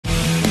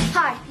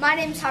Hi, my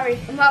name's Harry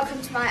and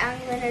welcome to my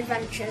angling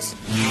adventures.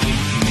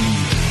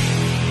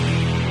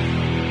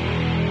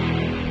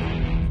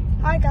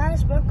 Hi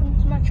guys, welcome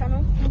to my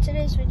channel. In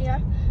today's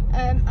video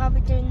I'll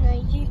be doing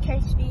the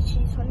UK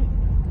species hunt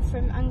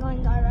from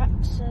Angling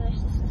Direct, so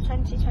this is the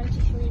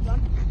 2023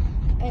 one,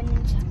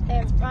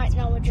 and right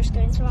now we're just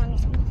going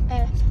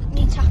to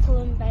need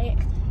tackle and bait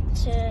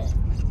to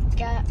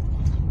get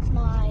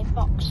my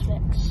box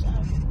fixed, so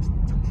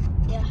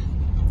yeah,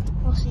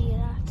 we'll see you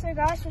there. So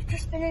guys, we've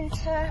just been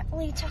into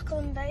Lee Tackle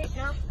and Bait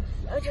now,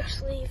 we're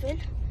just leaving.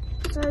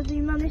 So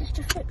we managed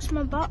to fix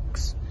my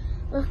box.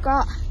 We've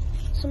got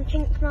some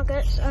pink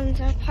nuggets and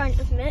a pint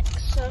of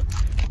mix, so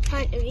a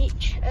pint of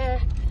each.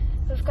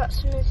 We've got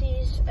some of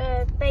these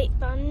bait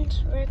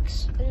band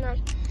rigs, and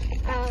then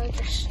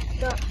just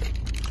got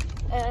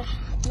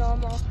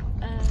normal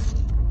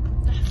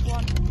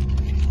F1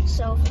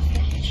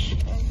 silverfish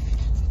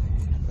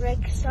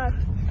rig. So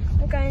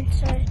we're going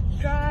to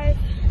drive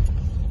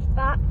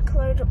back,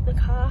 load up the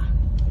car,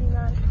 and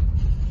then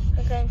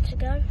we're going to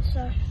go.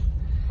 So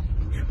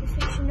we'll be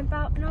fishing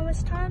about an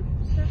hour's time,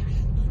 so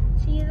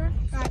see you then.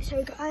 Right,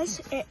 so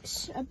guys,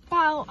 it's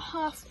about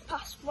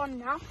 1:30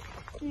 now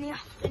in the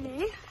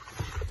afternoon,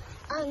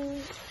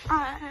 and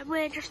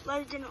we're just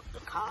loading up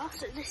the car.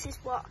 So this is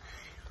what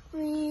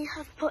we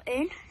have put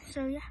in.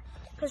 So yeah,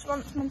 because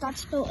once my dad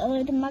built a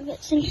load of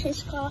maggots in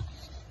his car,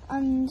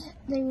 and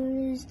they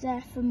were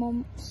there for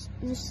months.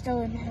 They're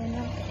still in here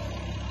now,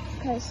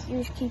 because you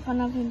just keep on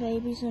having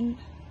babies and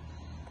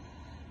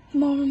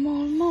more and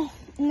more and more.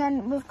 And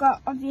then we've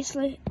got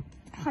obviously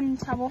hand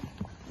towel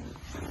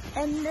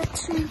and the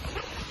two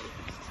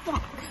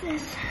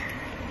boxes.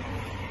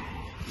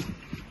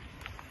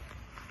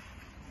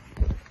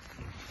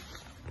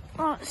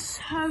 Oh, it's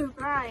so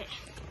bright.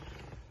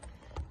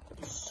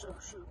 It's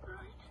so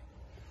bright.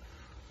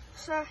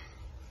 So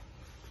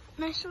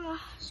most of our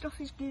stuff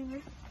is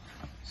moving.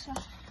 So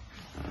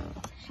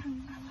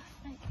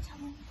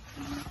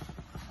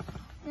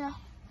yeah,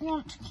 you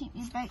want to keep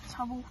your bait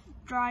towel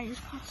dry as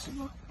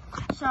possible.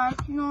 So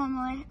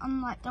normally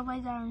on like the way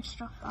there and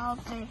stuff, I'll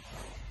do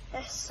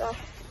this. So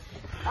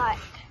like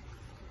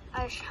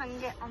I just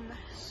hang it on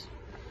this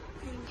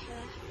thing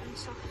here and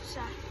stuff.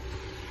 So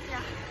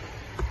yeah.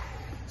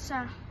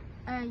 So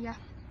yeah.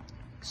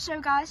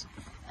 So guys,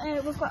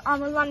 we've got our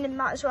landing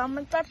mat as well.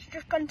 My dad's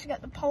just gone to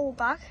get the pole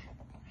bag,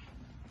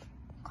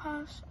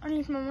 because I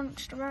need my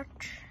monster reg.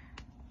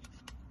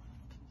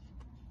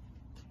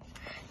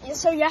 Yeah,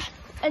 so yeah,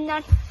 and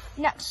then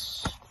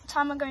next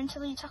time we're going to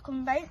Lee Tackle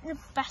and Bait, the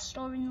best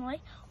store in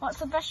Lee. What's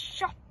the best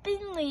shop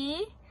in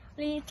Lee?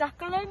 Lee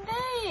Tackle and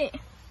Bait.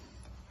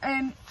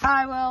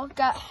 I will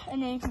get a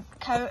new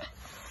coat,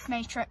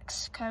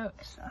 matrix coat,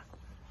 so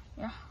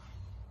yeah.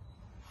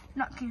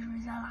 Not usually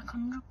they're like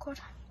 100 quid.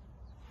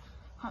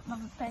 Can't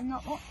bother paying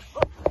that much,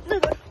 but they're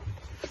good.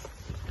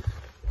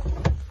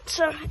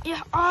 So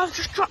yeah, I've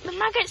just dropped the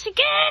maggots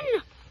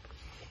again.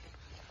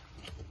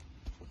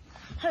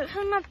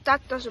 Hopefully my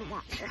dad doesn't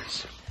watch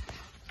this,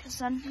 because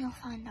then he'll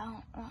find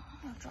out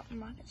I've dropped the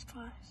maggots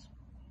twice.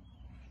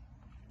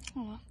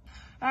 Oh well.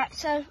 Alright,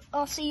 so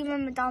I'll see you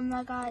when we're down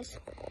there, guys.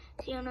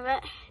 See you in a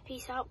bit.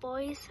 Peace out,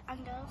 boys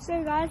and girls.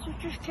 So guys, we've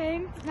just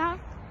came now,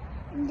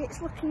 and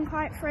it's looking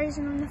quite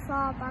frozen on the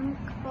far bank,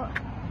 but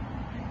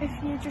if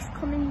you just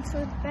come into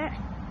the bit,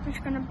 I'm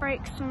just going to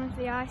break some of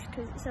the ice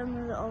because it's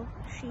only little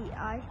sheet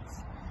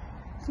ice.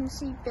 You can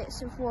see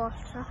bits of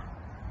water,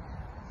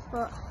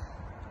 but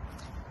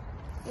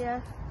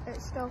yeah,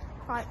 it's still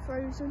quite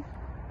frozen,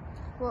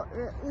 but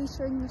at least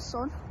we're in the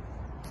sun.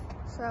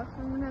 So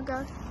I'm going to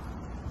go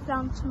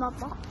down to my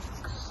box.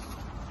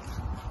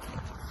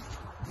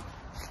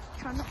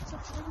 Try not to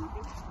touch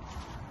anything.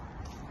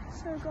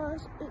 So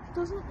guys, it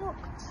doesn't look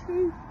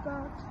too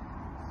bad.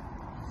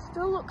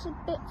 Still looks a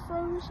bit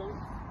frozen.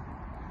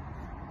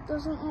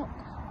 Doesn't look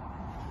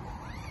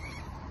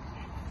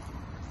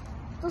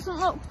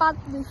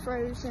badly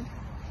frozen.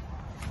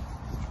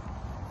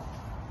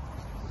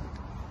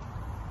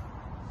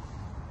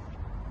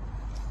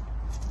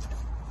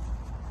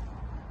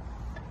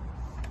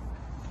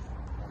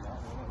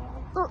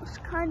 Looks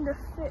kind of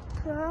thick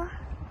there.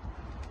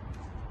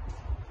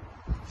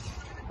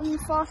 On the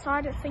far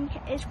side, I think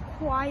it is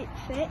quite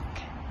thick,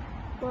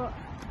 but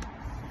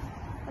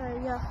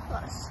yeah,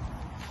 let's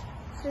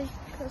see,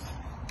 because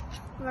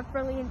we have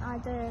brilliant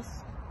ideas.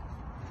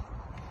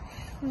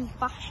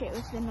 Bash it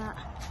with the net.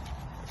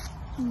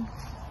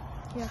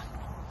 Yeah.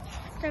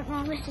 Don't know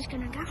how this is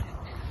gonna go.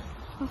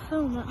 I'll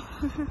film it.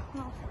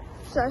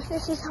 So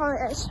this is how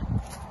it is.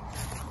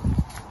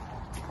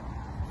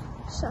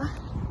 So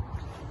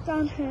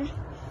down here, you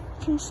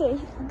can see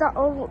that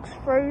all looks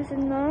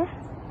frozen there.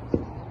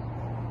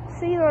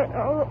 See, like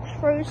that all looks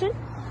frozen.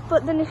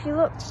 But then if you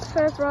look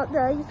further out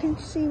there, you can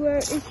see where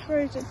it is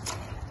frozen.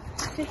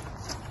 See?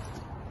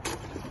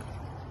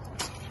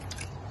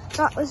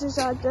 That was his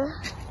idea.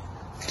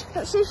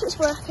 Let's see if it's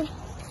working.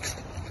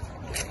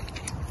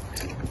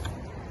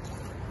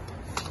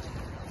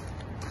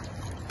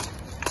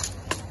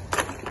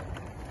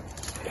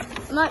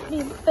 Might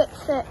be a bit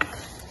thick.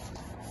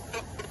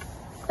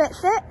 bit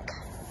thick.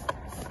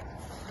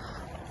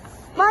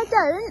 Why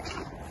don't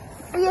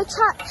we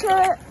attach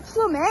a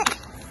plummet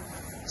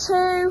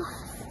to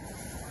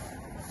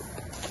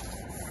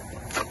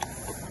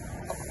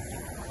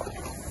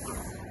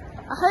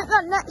I hope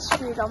that net's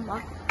screwed on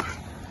well.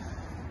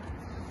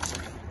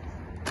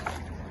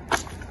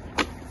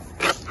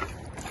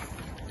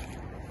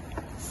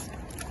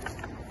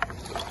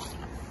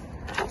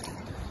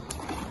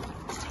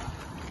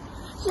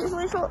 See, it's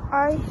little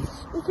ice.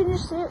 You can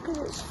just see it because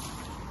it's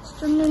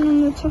standing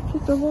on the top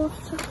of the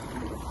water.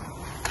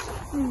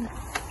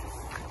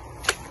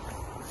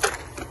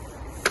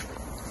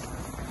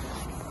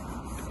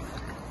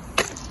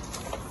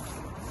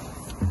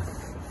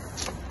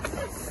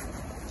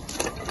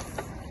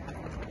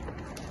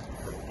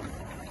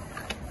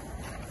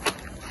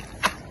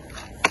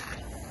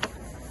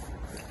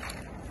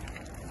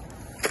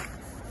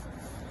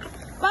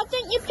 Why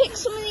don't you pick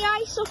some of the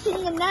ice up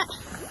in the net?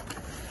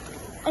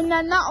 And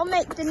then that'll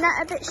make the net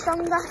a bit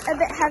stronger, a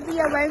bit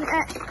heavier, won't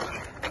it?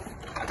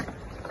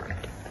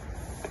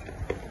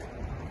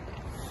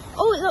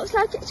 Oh, it looks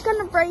like it's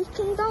kind of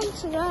breaking down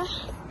to there.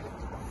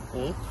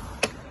 It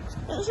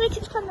looks like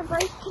it's kind of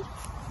breaking.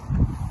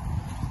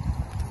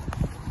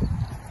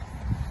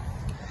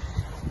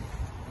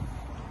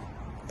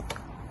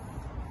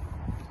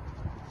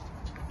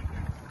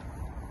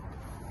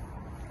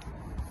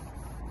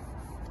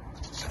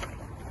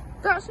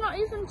 That's not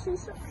even 2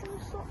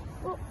 sections.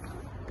 Look,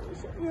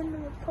 it's at the end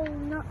of the pole,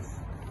 and that's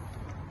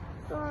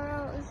far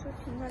out as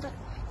looking at it.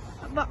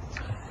 But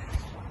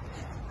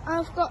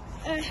I've got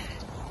a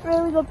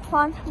really good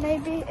plan.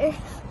 Maybe if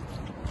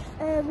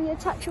we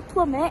attach a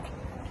plummet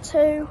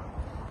to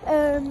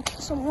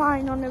some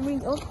line on a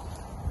reel,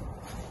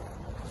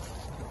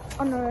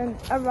 on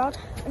a rod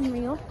and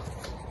reel,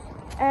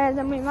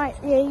 then we might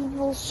be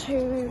able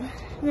to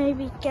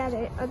maybe get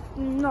it.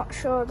 I'm not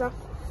sure though.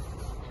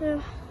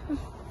 So,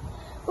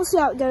 we'll see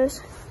how it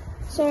goes.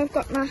 So I've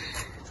got my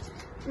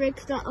rig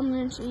that I'm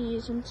going to be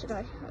using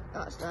today.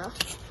 That's there.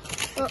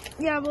 But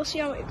yeah, we'll see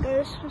how it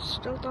goes. I'm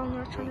still down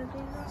there trying to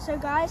do that. So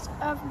guys,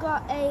 I've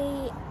got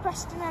a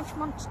Preston Edge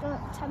Monster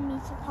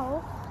 10-metre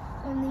pole.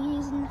 I'm only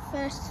using the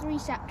first 3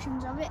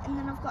 sections of it, and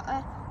then I've got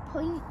a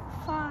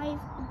 0.5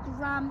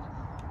 gram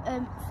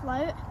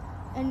float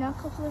and a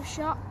couple of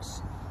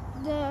shots.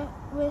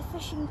 We're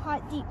fishing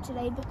quite deep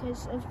today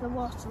because of the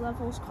water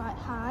levels quite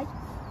high.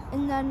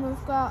 And then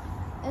we've got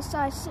a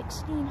size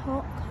 16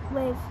 hook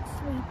with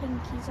 3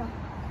 pinkies on.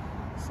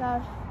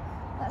 So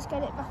let's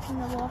get it back in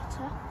the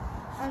water.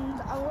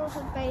 And I will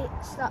have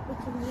baits that we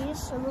can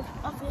use. So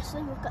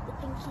obviously we've got the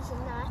pinkies in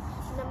there,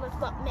 and then we've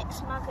got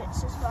mixed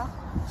maggots as well.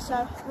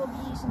 So we'll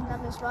be using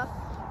them as well.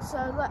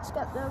 So let's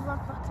get the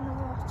rod back in the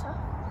water,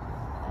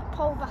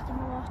 pole back in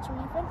the water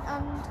even,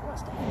 and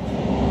let's get it.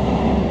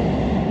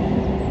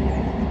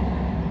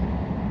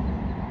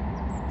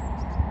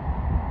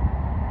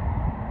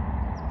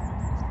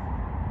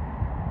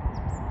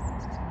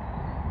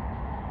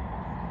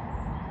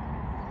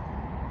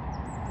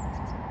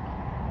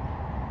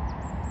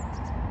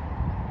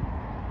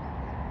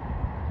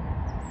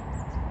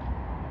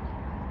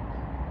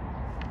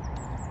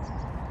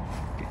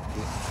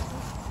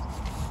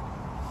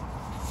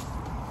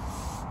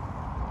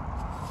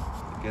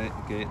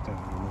 Get it down,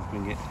 and we'll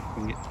bring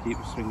it, keep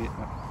swing it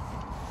back.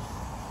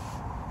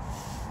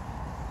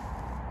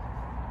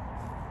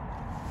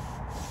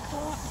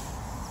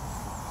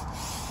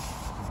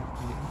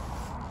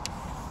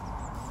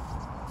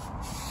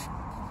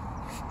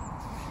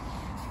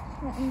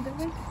 What in the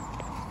rig?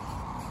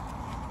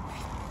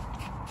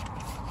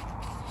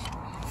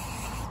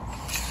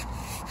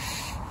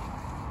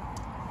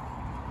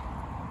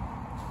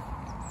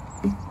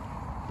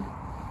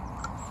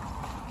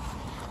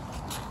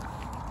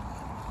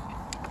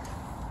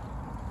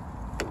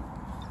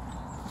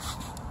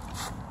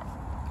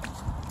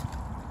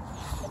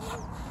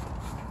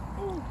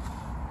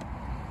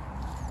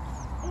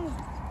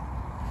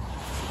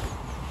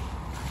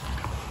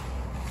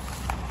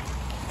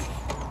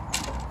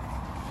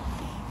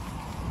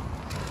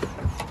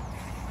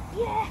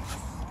 Yes!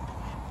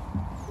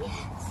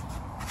 Yes!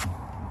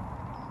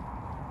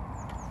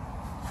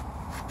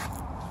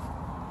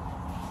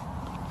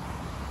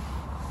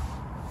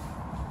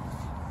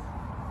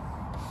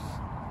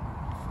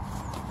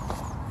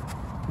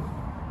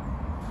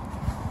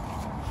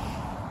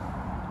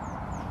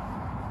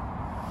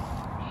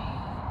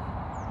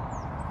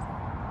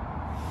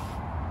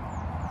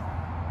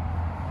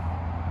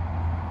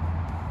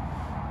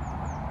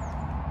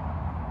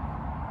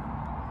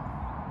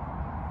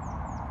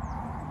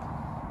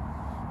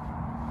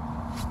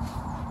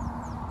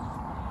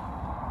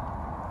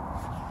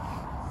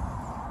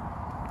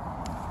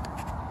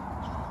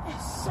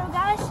 So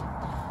guys,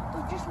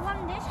 we've just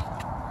landed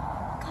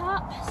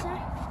carp, so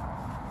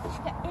let's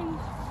get in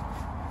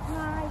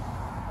my,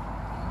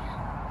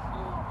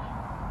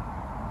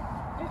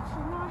 it's a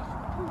nice,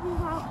 probably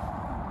about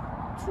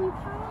 £2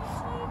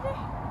 maybe.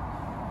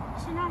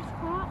 It's a nice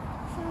carp,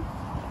 so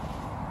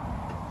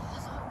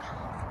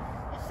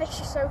the fish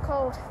is so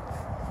cold.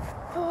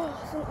 Oh,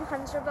 I think my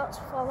hands are about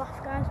to fall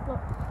off, guys,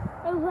 but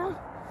oh well.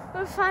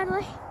 But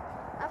finally,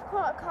 I've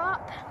caught a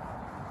carp.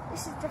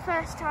 This is the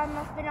first time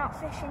I've been out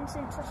fishing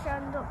since I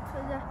signed up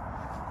for the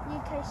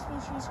UK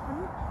species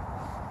hunt.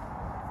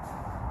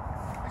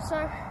 So,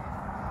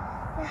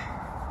 yeah,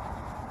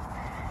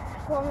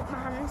 warm up my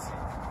hands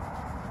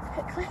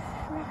quickly,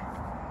 and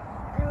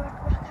then work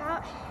back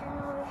out, and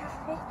I'll be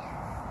happy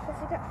if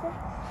I get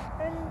fish,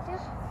 and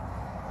yeah.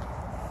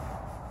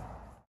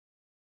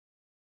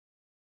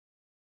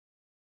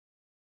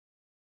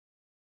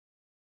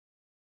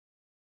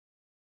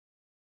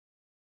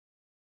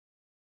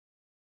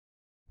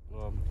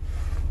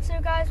 So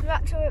guys, we've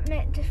had to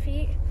admit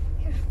defeat.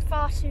 It's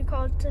far too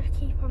cold to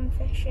keep on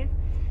fishing.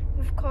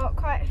 We've caught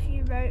quite a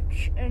few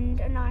roach and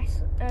a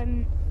nice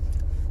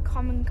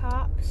common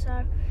carp,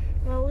 so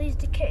we'll leave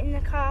the kit in the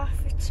car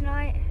for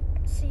tonight,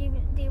 see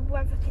the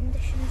weather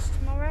conditions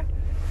tomorrow,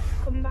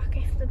 come back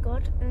if they're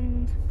good,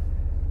 and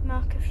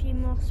mark a few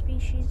more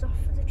species off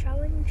for the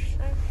challenge.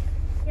 So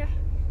yeah,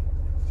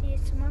 see you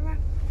tomorrow.